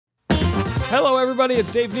Hello, everybody.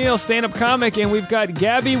 It's Dave Neal, stand-up comic, and we've got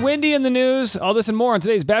Gabby Wendy in the news. All this and more on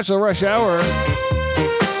today's Bachelor Rush Hour.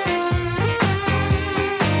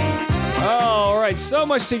 All right, so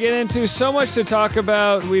much to get into, so much to talk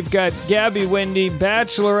about. We've got Gabby Wendy,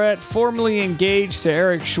 Bachelorette, formerly engaged to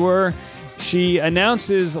Eric Schwer. She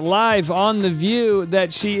announces live on The View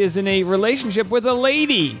that she is in a relationship with a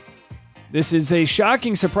lady. This is a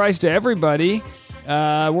shocking surprise to everybody.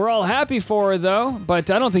 We're all happy for her, though, but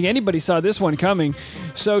I don't think anybody saw this one coming.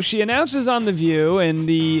 So she announces on The View, and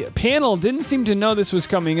the panel didn't seem to know this was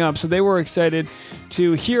coming up, so they were excited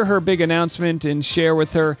to hear her big announcement and share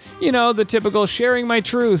with her, you know, the typical sharing my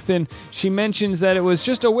truth. And she mentions that it was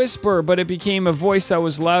just a whisper, but it became a voice that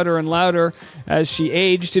was louder and louder as she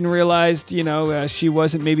aged and realized, you know, she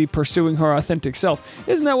wasn't maybe pursuing her authentic self.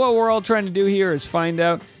 Isn't that what we're all trying to do here, is find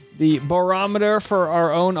out the barometer for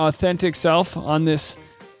our own authentic self on this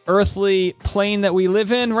earthly plane that we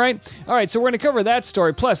live in, right? All right, so we're going to cover that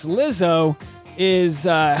story. Plus, Lizzo is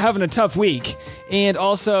having a tough week, and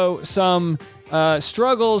also some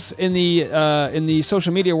struggles in the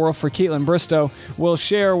social media world for Kaitlyn Bristowe. We'll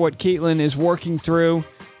share what Kaitlyn is working through.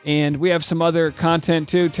 And we have some other content,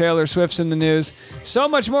 too. Taylor Swift's in the news. So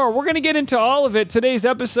much more. We're going to get into all of it. Today's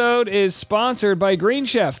episode is sponsored by Green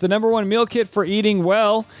Chef, the #1 meal kit for eating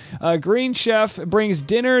well. Green Chef brings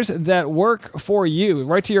dinners that work for you,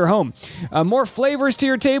 right to your home. More flavors to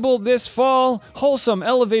your table this fall. Wholesome,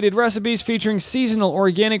 elevated recipes featuring seasonal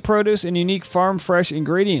organic produce and unique farm-fresh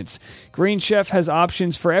ingredients. Green Chef has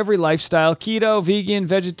options for every lifestyle: keto, vegan,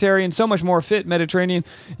 vegetarian, so much more, fit, Mediterranean.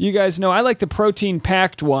 You guys know I like the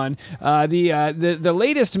protein-packed one. The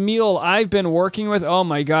latest meal I've been working with, oh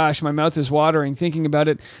my gosh, my mouth is watering thinking about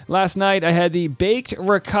it. Last night I had the baked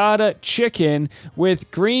ricotta chicken with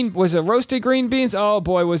roasted green beans? Oh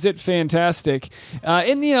boy, was it fantastic.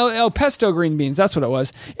 And pesto green beans, that's what it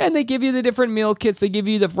was. And they give you the different meal kits. They give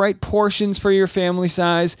you the right portions for your family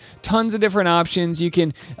size. Tons of different options. You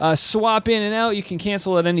can swap in and out. You can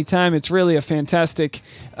cancel at any time. It's really a fantastic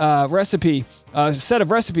recipe. Set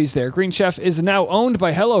of recipes there. Green Chef is now owned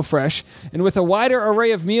by HelloFresh, and with a wider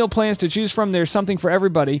array of meal plans to choose from, there's something for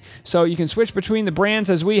everybody. So you can switch between the brands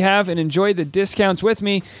as we have and enjoy the discounts with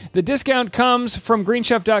me. The discount comes from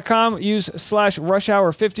greenchef.com. Use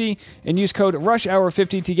 /rushhour50 and use code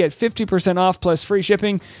rushhour50 to get 50% off plus free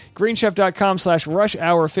shipping. Greenchef.com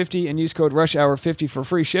 /rushhour50 and use code rushhour50 for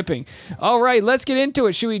free shipping. All right, let's get into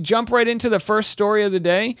it. Should we jump right into the first story of the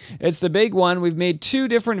day? It's the big one. We've made 2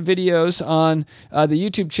 different videos on the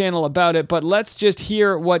YouTube channel about it, but let's just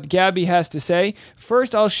hear what Gabby has to say.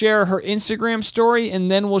 First, I'll share her Instagram story,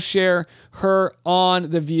 and then we'll share her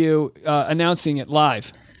on The View announcing it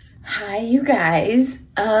live. Hi, you guys.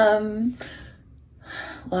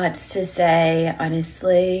 Lots to say,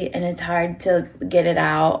 honestly, and it's hard to get it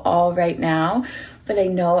out all right now, but I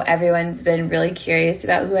know everyone's been really curious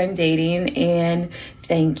about who I'm dating, and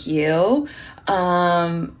thank you.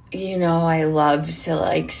 I love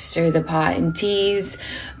to stir the pot and tease,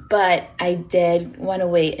 but I did want to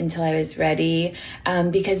wait until I was ready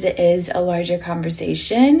because it is a larger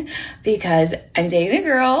conversation, because I'm dating a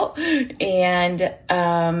girl, and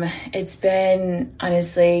it's been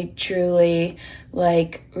honestly, truly,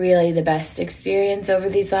 really the best experience over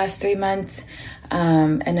these last 3 months.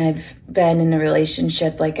 And I've been in a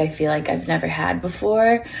relationship I feel like I've never had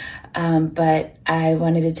before. But I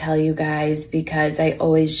wanted to tell you guys because I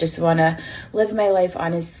always just want to live my life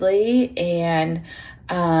honestly and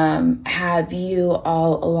have you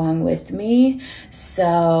all along with me.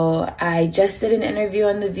 So I just did an interview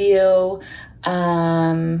on The View.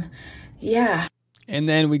 Yeah. And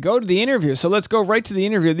then we go to the interview. So let's go right to the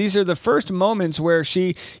interview. These are the first moments where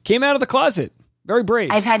she came out of the closet. Very brave.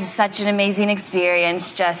 I've had such an amazing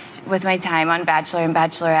experience just with my time on Bachelor and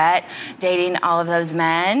Bachelorette, dating all of those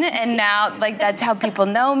men. And now, that's how people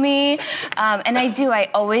know me. And I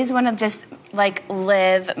always want to just,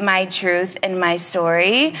 live my truth and my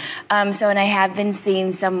story. And I have been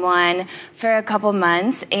seeing someone for a couple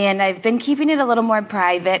months, and I've been keeping it a little more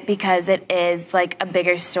private because it is, a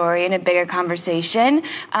bigger story and a bigger conversation,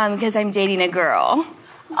 because I'm dating a girl.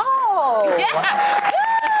 Oh! Yeah.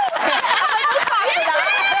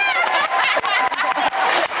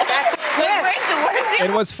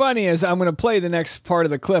 And what's funny is I'm going to play the next part of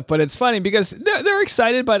the clip, but it's funny because they're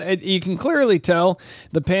excited, but you can clearly tell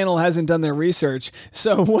the panel hasn't done their research.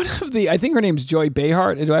 So I think her name's Joy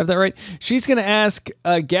Behart. Do I have that right? She's going to ask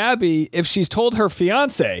Gabby if she's told her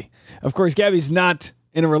fiance. Of course, Gabby's not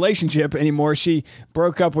in a relationship anymore. She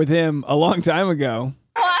broke up with him a long time ago.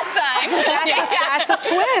 That's a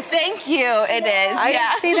twist. twist. Thank you. It is. I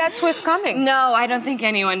didn't see that twist coming. No, I don't think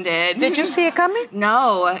anyone did. Did you see it coming?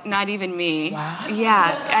 No, not even me. Wow.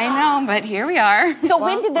 Yeah, I know, but here we are. So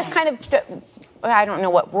when did this kind of... I don't know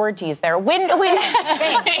what word to use there. When did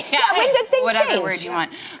things Whatever change? word you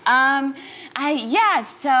want.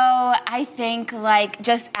 So I think like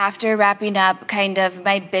just after wrapping up kind of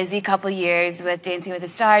my busy couple years with Dancing with the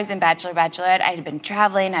Stars and Bachelor, Bachelorette, I had been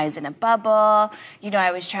traveling, I was in a bubble,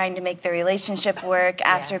 I was trying to make the relationship work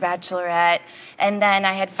after Bachelorette, and then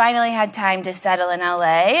I had finally had time to settle in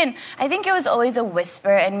LA, and I think it was always a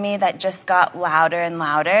whisper in me that just got louder and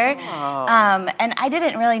louder, and I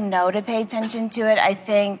didn't really know to pay attention to it. I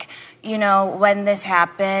think when this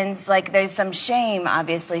happens, like, there's some shame,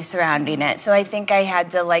 obviously, surrounding it. So I think I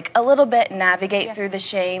had to, like, a little bit navigate through the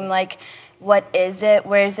shame, like, what is it?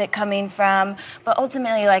 Where is it coming from? But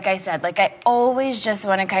ultimately, like I said, like, I always just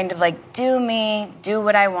want to kind of, like, do me, do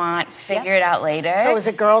what I want, figure it out later. So is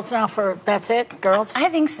it girls now that's it? Girls? I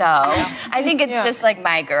think so. I think it's just, like,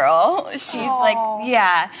 my girl. She's,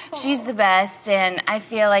 she's the best, and I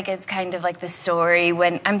feel like it's kind of like the story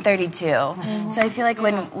when I'm 32. So I feel like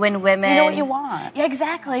when women... You know what you want. Yeah,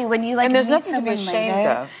 exactly. When you, like, And there's meet nothing to be someone ashamed later.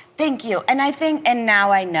 of. Thank you. And I think, and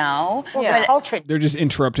now I know. The culture. They're just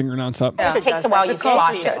interrupting her nonstop. It takes a while. You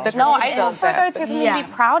squash it. No, I does feel like it's that. something to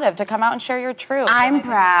be proud of, to come out and share your truth. I'm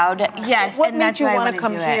proud. Yes, What and made that's you why I want want to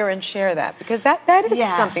come here and share that? Because that is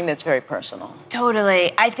something that's very personal.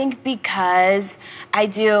 Totally. I think because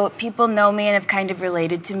people know me and have kind of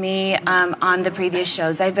related to me on the previous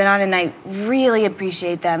shows I've been on, and I really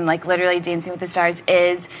appreciate them. Like, literally, Dancing with the Stars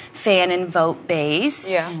is fan and vote based.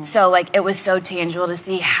 Yeah. So, like, it was so tangible to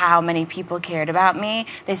see how many people cared about me.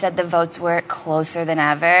 They said the votes were closer than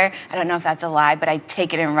ever. I don't know if that's a lie, but I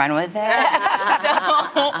take it and run with it.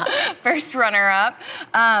 So, first runner-up.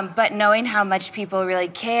 But knowing how much people really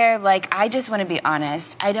care, like, I just want to be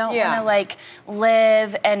honest. I don't want to, like,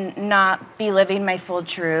 live and not be living my full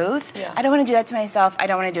truth. Yeah. I don't want to do that to myself. I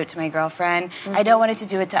don't want to do it to my girlfriend. I don't want it to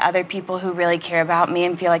do it to other people who really care about me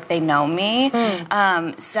and feel like they know me.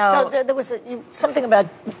 So there was something about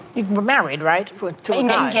you were married, right? To a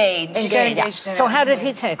guy. Engaged. So how did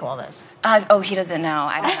he take all this? He doesn't know.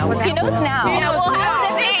 I don't know. He knows now. Yeah, we'll have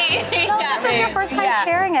to see. This is your first time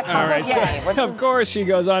sharing it publicly. All right, so, of course she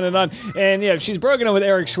goes on. And she's broken up with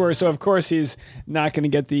Eric Schwer, so of course he's not going to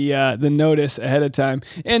get the notice ahead of time.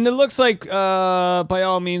 And it looks like, by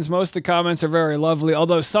all means, most of the comments are very lovely,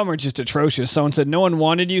 although some are just atrocious. Someone said, no one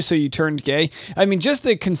wanted you, so you turned gay. I mean, just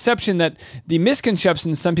the the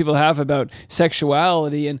misconceptions some people have about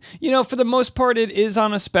sexuality. And, for the most part, it is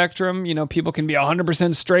on a spectrum. People can be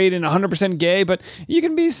 100% straight and 100% gay, but you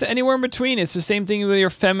can be anywhere in between. It's the same thing with your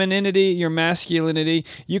femininity, your masculinity.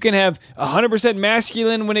 You can have 100%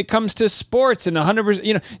 masculine when it comes to sports, and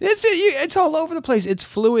 100%, it's all over the place. It's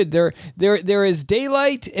fluid. There is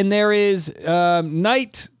daylight, and there is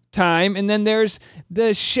night time, and then there's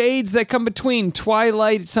the shades that come between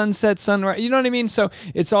twilight, sunset, sunrise. You know what I mean? So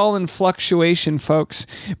it's all in fluctuation, folks.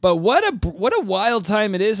 But what a wild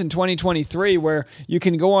time it is in 2023, where you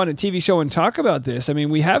can go on a TV show and talk about this. I mean,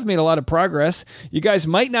 we have made a lot of progress. You guys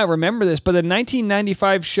might not remember this, but the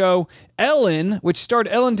 1995 show Ellen, which starred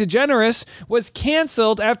Ellen DeGeneres, was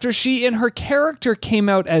canceled after she and her character came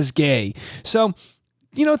out as gay. So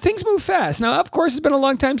things move fast. Now, of course, it's been a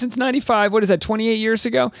long time since 95. What is that, 28 years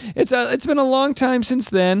ago? It's been a long time since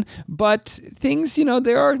then, but things,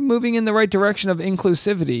 they are moving in the right direction of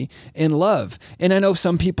inclusivity and love. And I know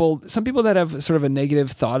some people that have sort of a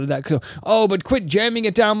negative thought of that go, oh, but quit jamming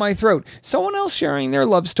it down my throat. Someone else sharing their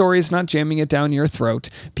love story is not jamming it down your throat.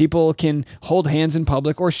 People can hold hands in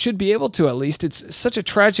public, or should be able to, at least. It's such a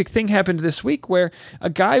tragic thing happened this week where a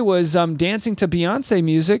guy was dancing to Beyonce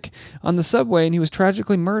music on the subway, and he was tragically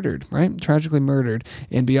murdered, right? Tragically murdered.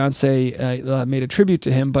 And Beyonce made a tribute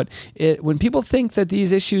to him. But when people think that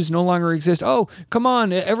these issues no longer exist, oh, come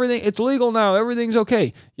on, it's legal now, everything's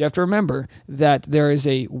okay. You have to remember that there is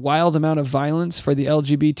a wild amount of violence for the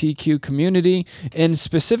LGBTQ community, and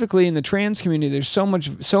specifically in the trans community. There's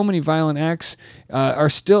so many violent acts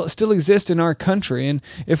still exist in our country. And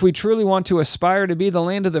if we truly want to aspire to be the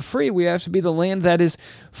land of the free, we have to be the land that is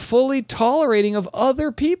fully tolerating of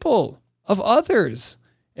other people, of others.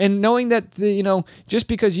 And knowing that, just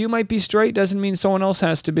because you might be straight doesn't mean someone else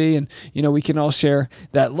has to be. And, we can all share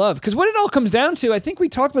that love. Because what it all comes down to, I think we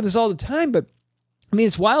talk about this all the time, but I mean,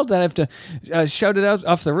 it's wild that I have to shout it out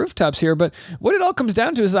off the rooftops here, but what it all comes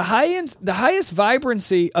down to is the highest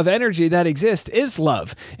vibrancy of energy that exists is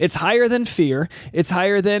love. It's higher than fear. It's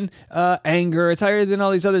higher than anger. It's higher than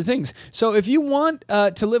all these other things. So if you want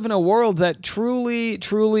to live in a world that truly,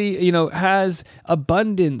 has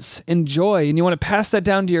abundance and joy, and you want to pass that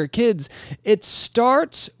down to your kids, it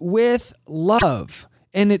starts with love.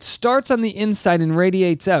 And it starts on the inside and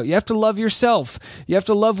radiates out. You have to love yourself. You have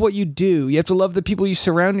to love what you do. You have to love the people you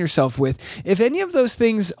surround yourself with. If any of those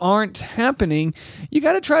things aren't happening, you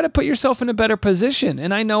got to try to put yourself in a better position.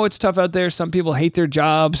 And I know it's tough out there. Some people hate their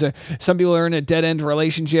jobs. Or some people are in a dead-end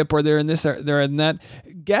relationship, or they're in this, or they're in that.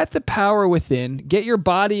 Get the power within. Get your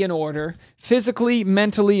body in order, physically,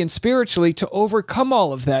 mentally, and spiritually, to overcome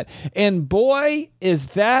all of that. And boy, is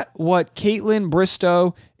that what Kaitlyn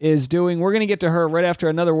Bristowe is doing. We're going to get to her right after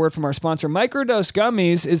another word from our sponsor. Microdose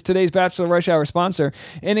Gummies is today's Bachelor Rush Hour sponsor.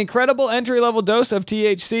 An incredible entry-level dose of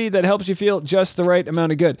THC that helps you feel just the right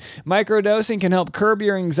amount of good. Microdosing can help curb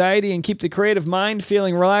your anxiety and keep the creative mind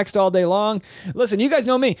feeling relaxed all day long. Listen, you guys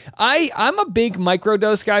know me. I'm a big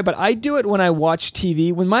microdose guy, but I do it when I watch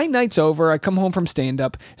TV. When my night's over, I come home from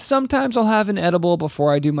stand-up. Sometimes I'll have an edible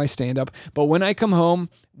before I do my stand-up, but when I come home,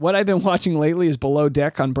 what I've been watching lately is Below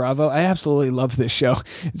Deck on Bravo. I absolutely love this show.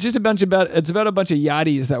 It's just about a bunch of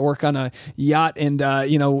yachties that work on a yacht, and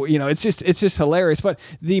it's just hilarious. But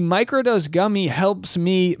the microdose gummy helps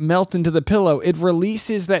me melt into the pillow. It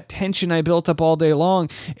releases that tension I built up all day long,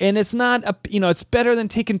 and it's not it's better than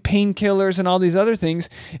taking painkillers and all these other things.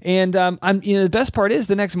 And the best part is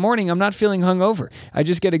the next morning I'm not feeling hungover. I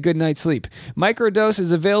just get a good night's sleep. Microdose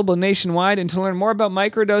is available nationwide, and to learn more about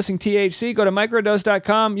microdosing THC, go to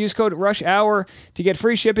microdose.com. Use code RUSHHOUR to get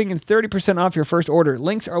free shipping and 30% off your first order.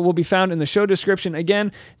 Links will be found in the show description.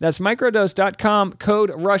 Again, that's microdose.com,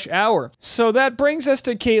 code RUSHHOUR. So that brings us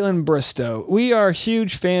to Kaitlyn Bristowe. We are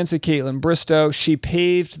huge fans of Kaitlyn Bristowe. She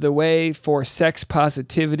paved the way for sex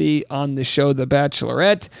positivity on the show The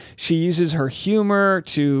Bachelorette. She uses her humor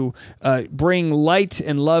to bring light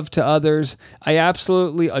and love to others. I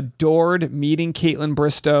absolutely adored meeting Kaitlyn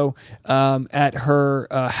Bristowe at her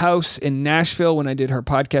house in Nashville when I did her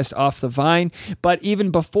podcast Off the Vine. But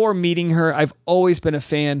even before meeting her, I've always been a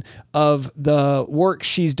fan of the work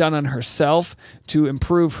she's done on herself to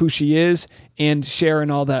improve who she is and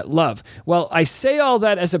sharing all that love. Well, I say all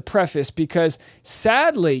that as a preface because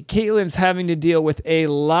sadly, Kaitlyn's having to deal with a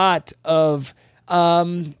lot of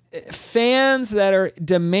fans that are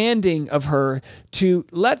demanding of her to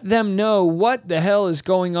let them know what the hell is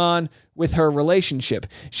going on with her relationship.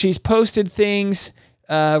 She's posted things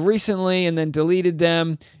recently and then deleted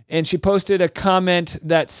them. And she posted a comment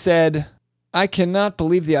that said, I cannot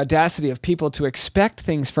believe the audacity of people to expect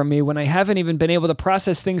things from me when I haven't even been able to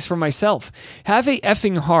process things for myself. Have a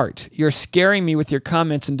effing heart. You're scaring me with your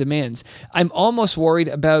comments and demands. I'm almost worried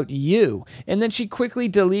about you. And then she quickly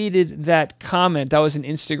deleted that comment. That was an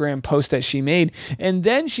Instagram post that she made. And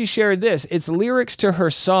then she shared this. It's lyrics to her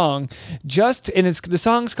song. The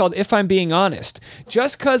song's called If I'm Being Honest.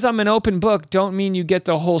 Just because I'm an open book don't mean you get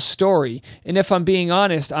the whole story. And if I'm being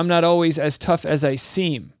honest, I'm not always as tough as I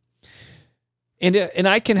seem. And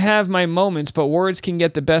I can have my moments, but words can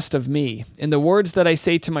get the best of me. And the words that I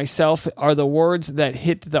say to myself are the words that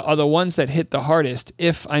are the ones that hit the hardest,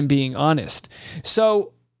 if I'm being honest.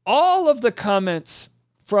 So all of the comments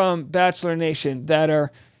from Bachelor Nation that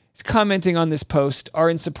are commenting on this post are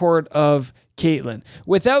in support of Kaitlyn.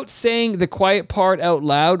 Without saying the quiet part out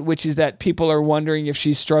loud, which is that people are wondering if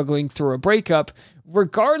she's struggling through a breakup,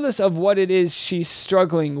 regardless of what it is she's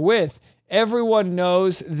struggling with, everyone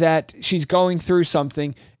knows that she's going through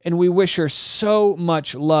something, and we wish her so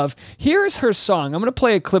much love. Here's her song. I'm going to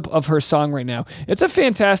play a clip of her song right now. It's a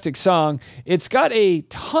fantastic song. It's got a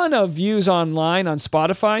ton of views online on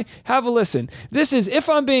Spotify. Have a listen. This is If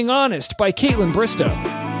I'm Being Honest by Kaitlyn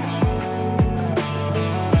Bristowe.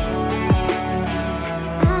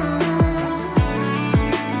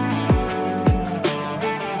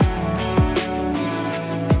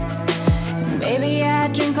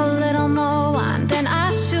 Drink a little more wine than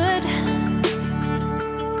I should.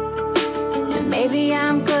 And maybe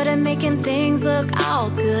I'm good at making things look all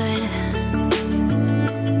good.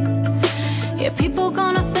 Yeah, people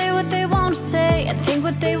gonna say what they want to say and think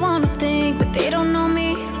what they want to think, but they don't know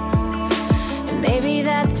me. And maybe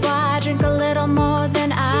that's why I drink a little more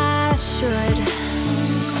than I should.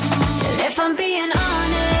 And if I'm being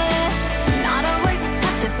honest, not always as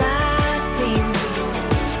tough as I seem.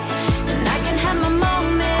 And I can have my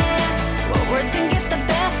moments where words can get the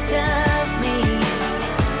best of me.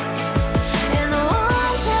 And the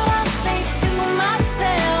ones that I say to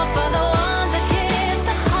myself are the ones that hit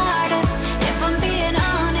the hardest. If I'm being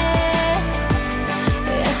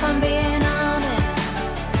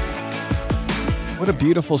a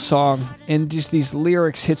beautiful song. And just these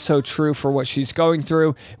lyrics hit so true for what she's going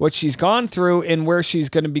through, what she's gone through, and where she's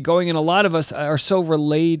going to be going. And a lot of us are so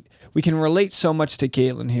we can relate so much to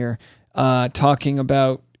Kaitlyn here, talking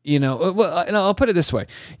about, and I'll put it this way,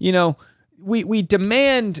 we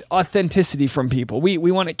demand authenticity from people. We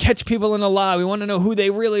want to catch people in a lie. We want to know who they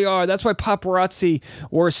really are. That's why paparazzi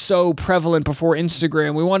were so prevalent before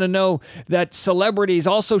Instagram. We want to know that celebrities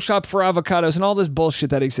also shop for avocados and all this bullshit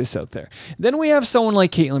that exists out there. Then we have someone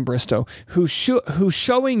like Kaitlyn Bristowe who's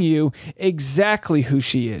showing you exactly who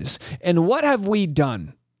she is. And what have we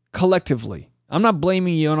done collectively? I'm not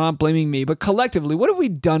blaming you and I'm not blaming me, but collectively, what have we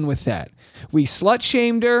done with that? We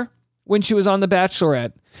slut-shamed her when she was on The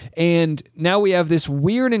Bachelorette. And now we have this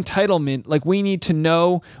weird entitlement, like we need to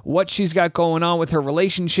know what she's got going on with her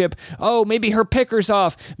relationship. Oh, maybe her picker's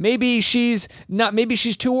off. Maybe she's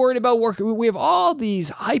too worried about work. We have all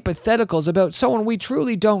these hypotheticals about someone we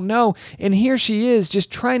truly don't know. And here she is just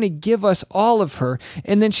trying to give us all of her.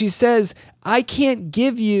 And then she says, I can't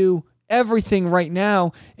give you everything right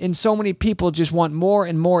now. And so many people just want more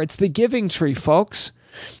and more. It's the giving tree, folks.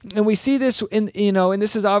 And we see this and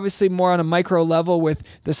this is obviously more on a micro level with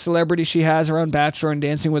the celebrity she has around Bachelor and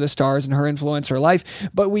Dancing with the Stars and her influence, her life.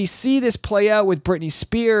 But we see this play out with Britney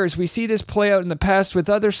Spears. We see this play out in the past with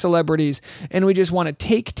other celebrities. And we just want to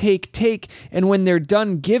take. And when they're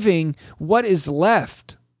done giving, what is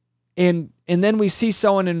left? And then we see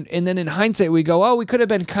someone and then in hindsight we go, oh, we could have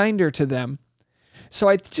been kinder to them. So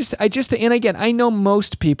I just, and again, I know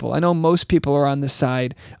most people are on the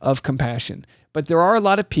side of compassion, but there are a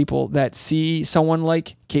lot of people that see someone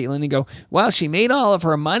like Kaitlyn and go, well, she made all of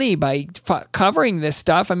her money by covering this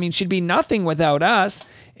stuff. I mean, she'd be nothing without us.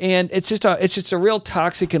 And it's just a real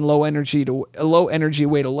toxic and low energy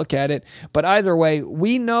way to look at it. But either way,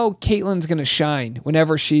 we know Kaitlyn's going to shine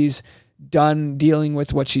whenever she's done dealing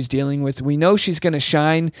with what she's dealing with. We know she's going to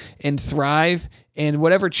shine and thrive. And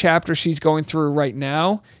whatever chapter she's going through right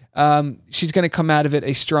now, she's going to come out of it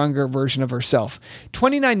a stronger version of herself.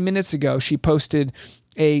 29 minutes ago, she posted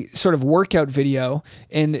a sort of workout video,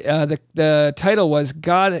 and the title was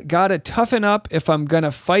Gotta Toughen Up If I'm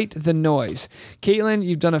Gonna Fight the Noise. Kaitlyn,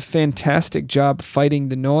 you've done a fantastic job fighting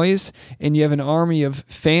the noise, and you have an army of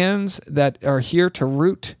fans that are here to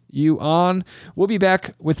root you on. We'll be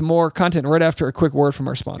back with more content right after a quick word from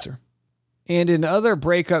our sponsor. And in other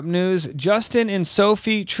breakup news, Justin and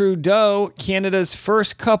Sophie Trudeau, Canada's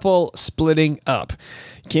first couple, splitting up.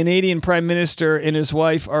 Canadian Prime Minister and his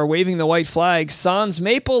wife are waving the white flag, sans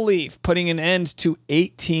maple leaf, putting an end to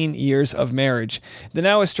 18 years of marriage. The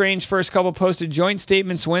now estranged first couple posted joint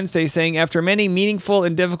statements Wednesday saying, after many meaningful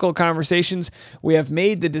and difficult conversations, we have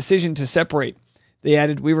made the decision to separate. They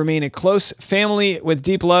added, we remain a close family with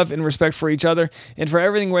deep love and respect for each other and for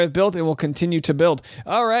everything we have built and will continue to build.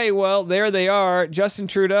 All right, well, there they are. Justin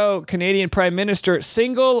Trudeau, Canadian Prime Minister,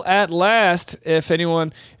 single at last, if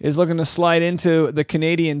anyone is looking to slide into the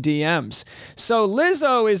Canadian DMs. So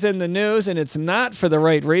Lizzo is in the news, and it's not for the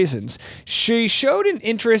right reasons. She showed an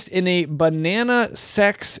interest in a banana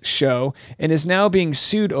sex show and is now being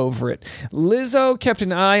sued over it. Lizzo kept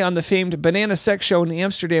an eye on the famed banana sex show in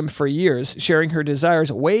Amsterdam for years, sharing her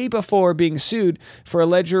desires way before being sued for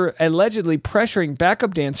allegedly pressuring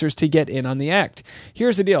backup dancers to get in on the act.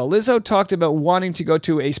 Here's the deal. Lizzo talked about wanting to go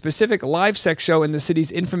to a specific live sex show in the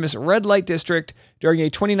city's infamous red light district during a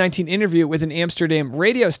 2019 interview with an Amsterdam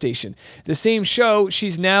radio station. The same show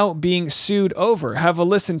she's now being sued over. Have a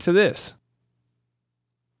listen to this.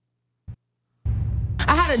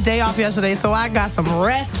 I had a day off yesterday, so I got some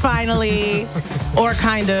rest finally. Or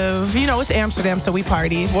kind of. It's Amsterdam, so we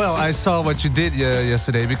partied. Well, I saw what you did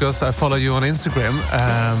yesterday because I follow you on Instagram.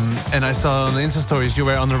 And I saw on the Insta stories you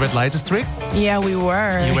were on the red light district. Yeah, we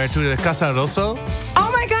were. You were to the Casa Rosso.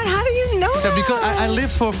 Oh my God, how do you know that? Yeah, because I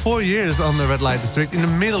lived for 4 years on the red light district, in the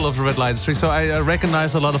middle of the red light district. So I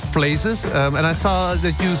recognized a lot of places. And I saw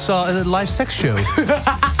that you saw a live sex show.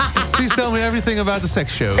 Please tell me everything about the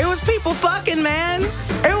sex show. It was people fucking, man.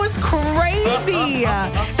 It was crazy.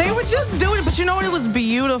 They were just doing it, but you know what? It was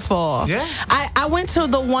beautiful. Yeah? I went to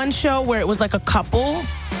the one show where it was like a couple,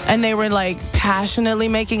 and they were like passionately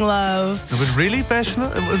making love. It was really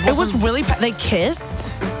passionate? It was really, they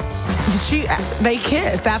kissed. They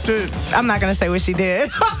kissed after, I'm not going to say what she did.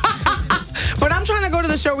 But I'm trying to go to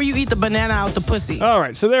the show where you eat the banana out the pussy. All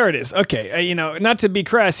right, so there it is. Okay, not to be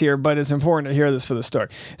crass here, but it's important to hear this for the story.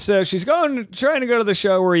 So she's trying to go to the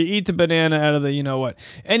show where you eat the banana out of the you-know-what.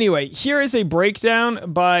 Anyway, here is a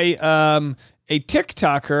breakdown by a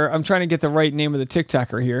TikToker. I'm trying to get the right name of the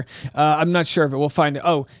TikToker here. I'm not sure of it. We'll find it.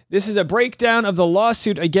 Oh, this is a breakdown of the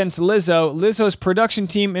lawsuit against Lizzo, Lizzo's production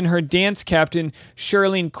team, and her dance captain,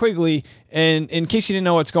 Shirlene Quigley. And in case you didn't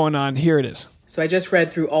know what's going on, here it is. So I just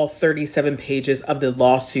read through all 37 pages of the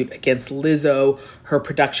lawsuit against Lizzo, her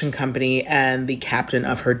production company, and the captain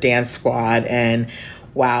of her dance squad. And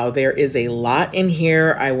wow, there is a lot in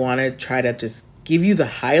here. I want to try to just give you the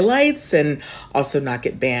highlights and also not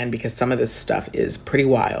get banned because some of this stuff is pretty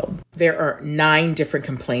wild. There are 9 different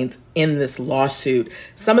complaints in this lawsuit.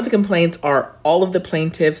 Some of the complaints are all of the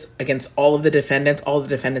plaintiffs against all of the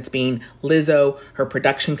defendants being Lizzo, her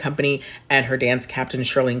production company, and her dance captain,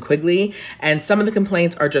 Shirlene Quigley. And some of the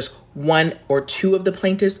complaints are just 1 or 2 of the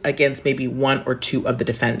plaintiffs against maybe 1 or 2 of the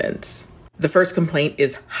defendants. The first complaint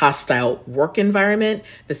is hostile work environment.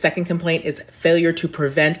 The second complaint is failure to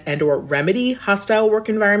prevent and or remedy hostile work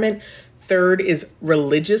environment. Third is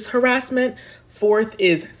religious harassment. Fourth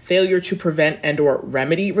is failure to prevent and or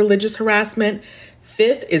remedy religious harassment.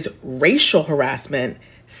 Fifth is racial harassment.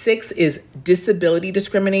 Sixth is disability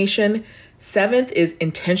discrimination. Seventh is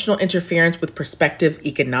intentional interference with prospective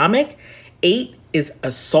economic. 8 is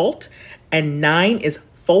assault. And 9 is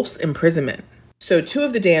false imprisonment. So 2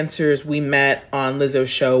 of the dancers we met on Lizzo's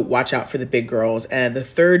show, Watch Out for the Big Girls, and the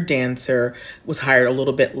third dancer was hired a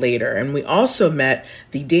little bit later. And we also met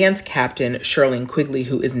the dance captain, Shirlene Quigley,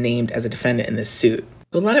 who is named as a defendant in this suit.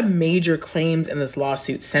 A lot of major claims in this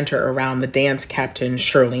lawsuit center around the dance captain,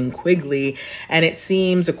 Shirlene Quigley, and it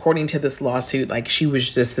seems, according to this lawsuit, like she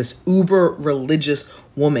was just this uber religious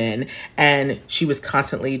woman, and she was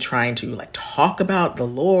constantly trying to like talk about the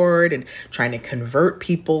Lord and trying to convert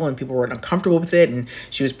people, and people were uncomfortable with it, and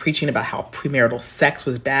she was preaching about how premarital sex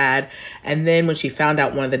was bad. And then when she found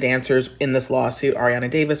out one of the dancers in this lawsuit, Ariana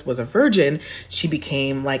Davis, was a virgin, she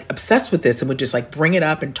became like obsessed with this and would just like bring it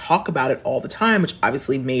up and talk about it all the time, which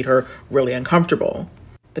obviously made her really uncomfortable.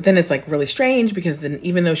 But then it's like really strange because then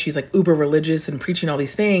even though she's like uber religious and preaching all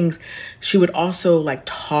these things, she would also like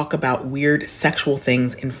talk about weird sexual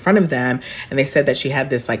things in front of them. And they said that she had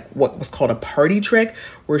this like what was called a party trick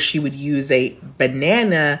where she would use a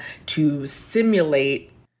banana to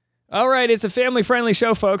simulate. All right, it's a family-friendly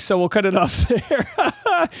show, folks, so we'll cut it off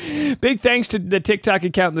there. Big thanks to the TikTok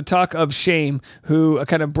account, The Talk of Shame, who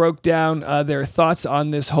kind of broke down their thoughts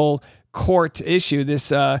on this whole court issue,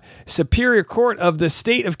 this Superior Court of the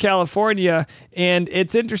state of California. And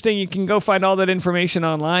it's interesting. You can go find all that information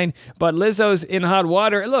online, but Lizzo's in hot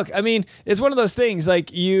water. Look, I mean, it's one of those things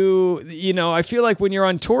like you know, I feel like when you're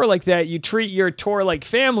on tour like that, you treat your tour like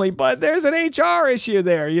family, but there's an HR issue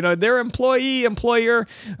there. You know, their employer,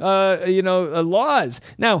 laws.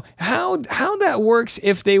 Now, how that works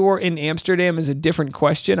if they were in Amsterdam is a different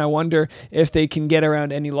question. I wonder if they can get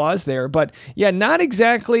around any laws there. But yeah, not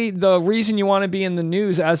exactly the reason you want to be in the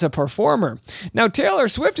news as a performer. Now, Taylor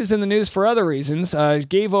Swift is in the news for other reasons.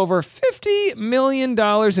 Gave over $50 million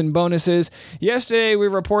in bonuses. Yesterday, we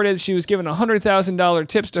reported she was given $100,000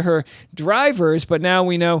 tips to her drivers, but now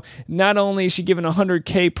we know not only is she given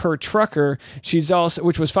 $100K per trucker, she's also,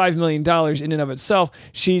 which was $5 million in and of itself,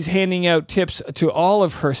 she's handing out tips to all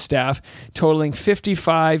of her staff, totaling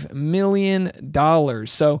 $55 million.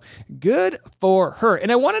 So good for her.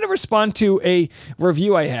 And I wanted to respond to a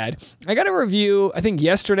review I had. I got a review, I think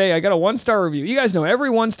yesterday, I got a 1-star review. You guys know every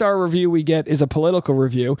 1-star review we get is a political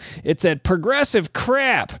review. It said, progressive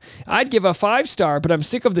crap. I'd give a 5-star, but I'm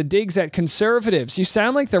sick of the digs at conservatives. You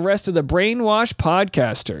sound like the rest of the brainwashed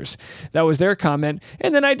podcasters. That was their comment.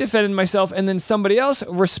 And then I defended myself, and then somebody else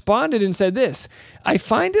responded and said this, I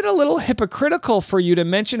find it a little hypocritical for you to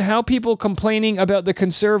mention how people complaining about the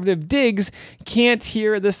conservative digs can't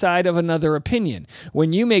hear the side of another opinion.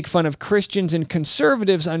 When you make fun of Christians and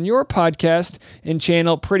conservatives on your podcast and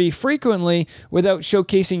channel pretty frequently without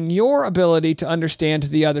showcasing your ability to understand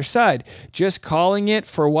the other side, just calling it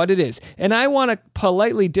for what it is. And I want to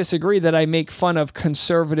politely disagree that I make fun of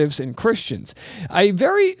conservatives and Christians. I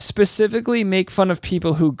very specifically make fun of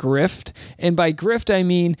people who grift, and by grift I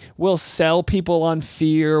mean will sell people on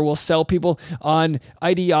fear, will sell people on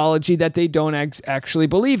ideology that they don't actually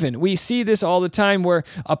believe in. We see this all the time where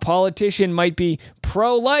a politician might be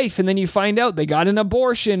pro-life and then you find out they got an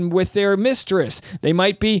abortion with their mistress. They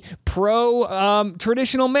might be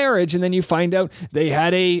pro-traditional marriage and then you find out they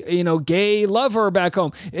had a gay lover back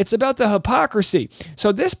home. It's about the hypocrisy.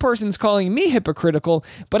 So this person's calling me hypocritical,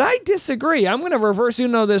 but I disagree. I'm going to reverse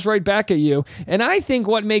Uno this right back at you. And I think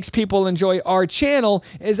what makes people enjoy our channel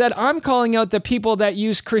is that I'm calling out the people that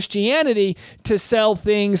use Christianity to sell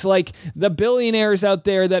things like the billionaires out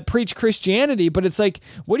there that preach Christianity. But it's like,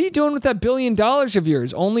 what are you doing with that $1 billion of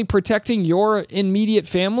yours? Only protecting your immediate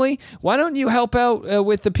family? family? Why don't you help out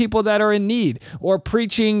with the people that are in need, or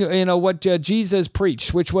preaching, what Jesus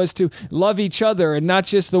preached, which was to love each other and not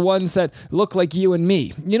just the ones that look like you and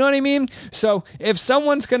me. You know what I mean? So if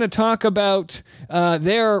someone's going to talk about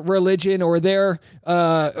their religion or their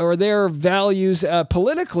values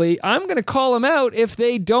politically, I'm going to call them out if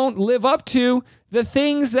they don't live up to the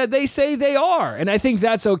things that they say they are. And I think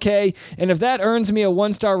that's okay. And if that earns me a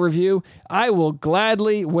 1-star review, I will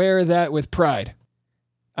gladly wear that with pride.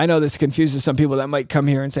 I know this confuses some people that might come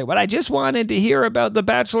here and say, well, I just wanted to hear about the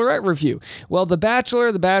Bachelorette review. Well, The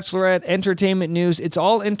Bachelor, The Bachelorette, entertainment news, it's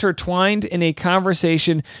all intertwined in a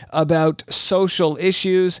conversation about social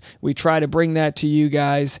issues. We try to bring that to you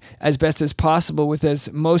guys as best as possible with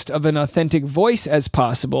as most of an authentic voice as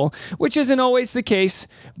possible, which isn't always the case.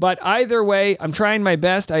 But either way, I'm trying my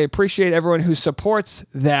best. I appreciate everyone who supports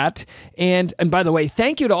that. And by the way,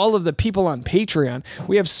 thank you to all of the people on Patreon.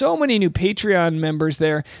 We have so many new Patreon members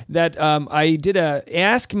there that I did a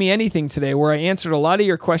Ask Me Anything today where I answered a lot of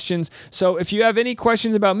your questions. So if you have any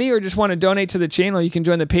questions about me or just want to donate to the channel, you can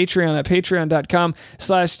join the Patreon at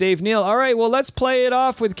patreon.com/Dave Neal. All right, well, let's play it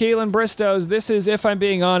off with Kaitlyn Bristowe's This Is If I'm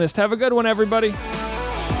Being Honest. Have a good one, everybody.